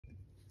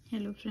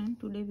Hello friend,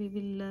 today we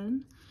will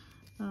learn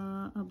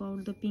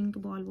about the pink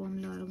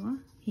bollworm larva.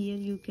 Here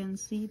you can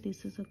see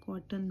this is a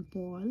cotton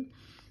ball.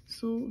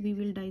 So we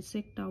will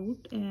dissect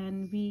out,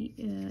 and we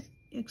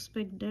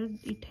expected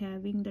it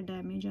having the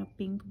damage of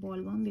pink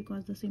bollworm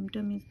because the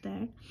symptom is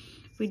that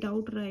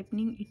without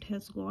ripening it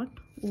has got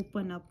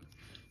open up.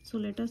 So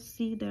let us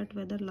see that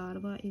whether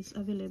larva is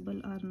available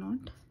or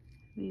not.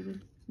 We will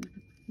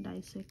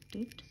dissect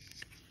it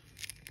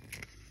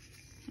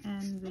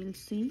and we'll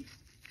see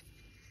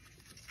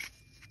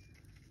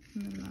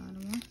the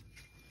larva.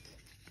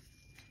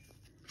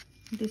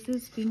 This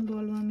is pink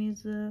bollworm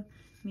is a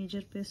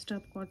major pest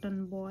of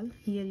cotton ball.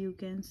 Here you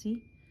can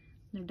see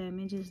the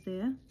damage is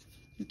there.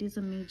 It is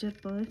a major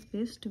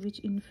pest which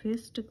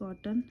infests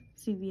cotton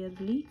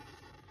severely,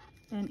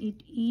 and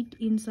it eat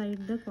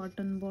inside the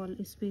cotton ball,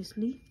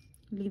 especially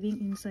living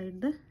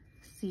inside the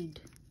seed.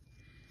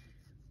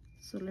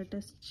 So let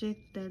us check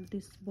that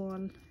this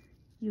ball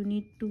you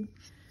need to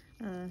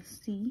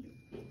see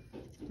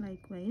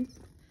likewise.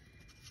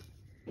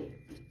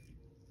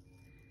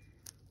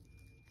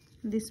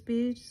 This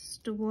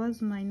pest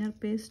was minor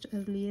pest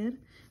earlier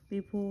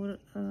before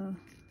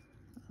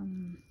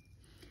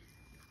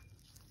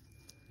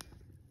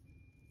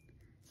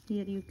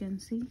here you can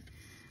see.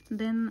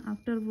 Then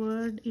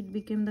afterward it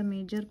became the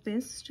major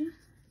pest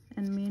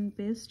and main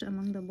pest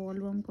among the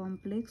bollworm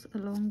complex.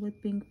 Along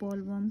with pink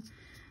bollworm,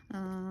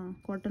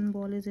 cotton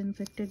ball is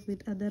infected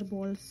with other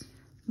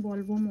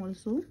bollworm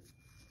also,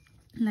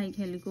 like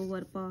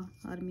Helicoverpa,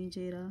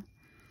 Armigera.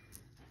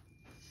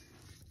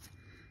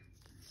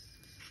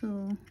 So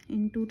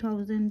in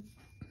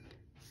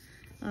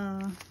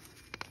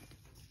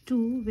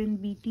 2002, when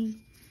BT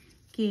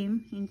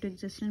came into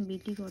existence,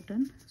 BT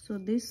cotton, so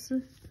this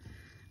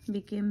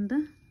became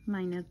the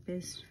minor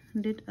pest.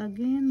 That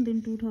again,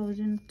 then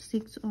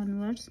 2006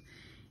 onwards,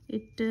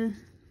 it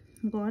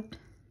got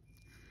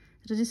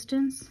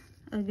resistance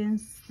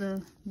against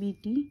the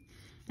BT,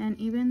 and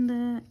even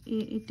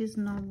it is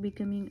now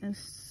becoming a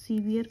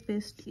severe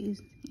pest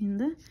is in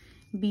the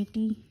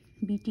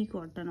BT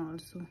cotton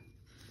also.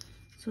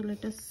 So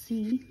let us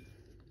see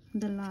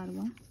the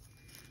larva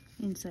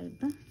inside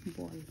the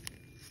ball.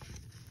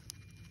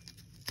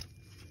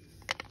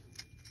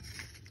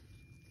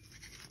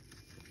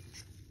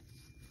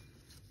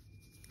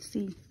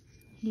 See,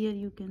 here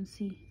you can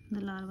see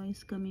the larva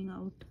is coming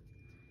out.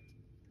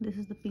 This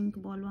is the pink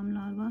bollworm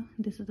larva.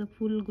 This is a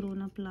full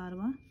grown up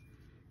larva.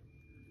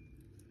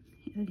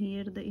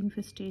 Here the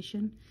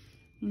infestation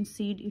in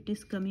seed, it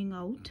is coming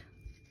out.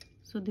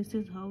 So this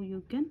is how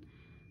you can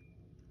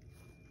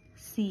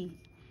see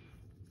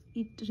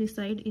it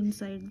reside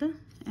inside the,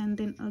 and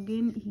then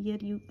again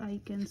here I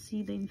can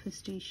see the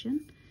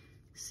infestation.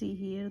 See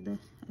here the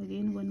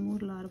again one more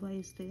larva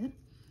is there.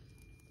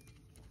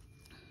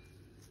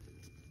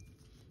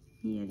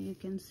 Here you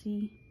can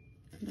see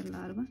the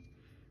larva.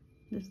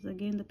 This is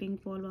again the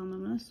pink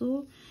bollworm.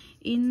 So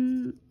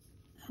in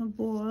a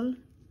ball,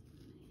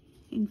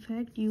 in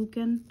fact, you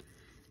can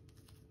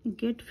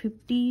get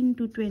 15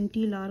 to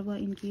 20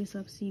 larvae in case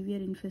of severe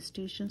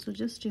infestation. So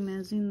just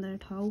imagine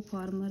that how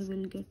farmer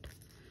will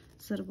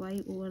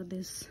survive over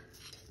this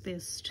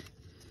pest.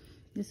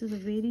 This is a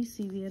very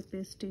severe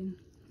pest in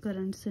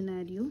current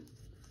scenario.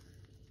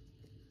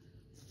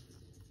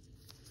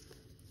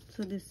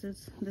 So this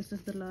is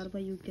the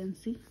larva. You can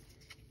see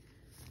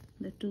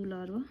the two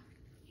larvae.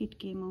 It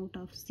came out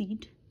of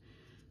seed.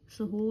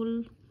 So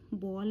whole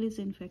ball is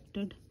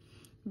infected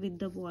with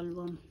the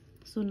bollworm.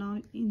 So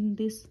now in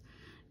this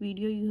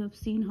video you have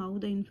seen how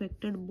the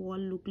infected ball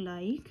look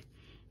like,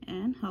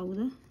 and how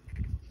the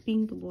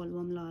pink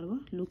bollworm larva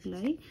look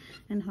like,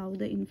 and how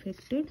the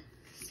infected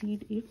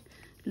seed it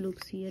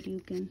looks. Here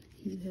you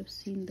have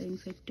seen the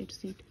infected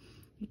seed.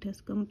 It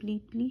has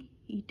completely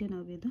eaten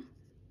away the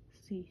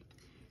seed,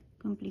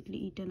 completely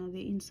eaten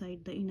away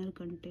inside the inner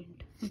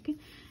content. Okay,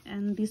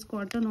 and this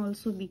cotton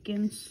also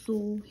became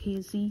so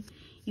hazy,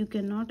 you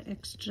cannot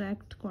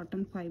extract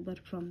cotton fiber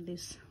from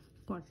this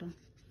cotton.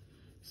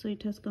 So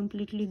it has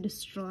completely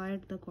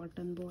destroyed the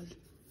cotton ball.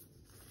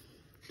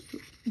 So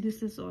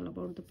this is all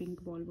about the pink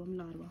bollworm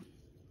larva.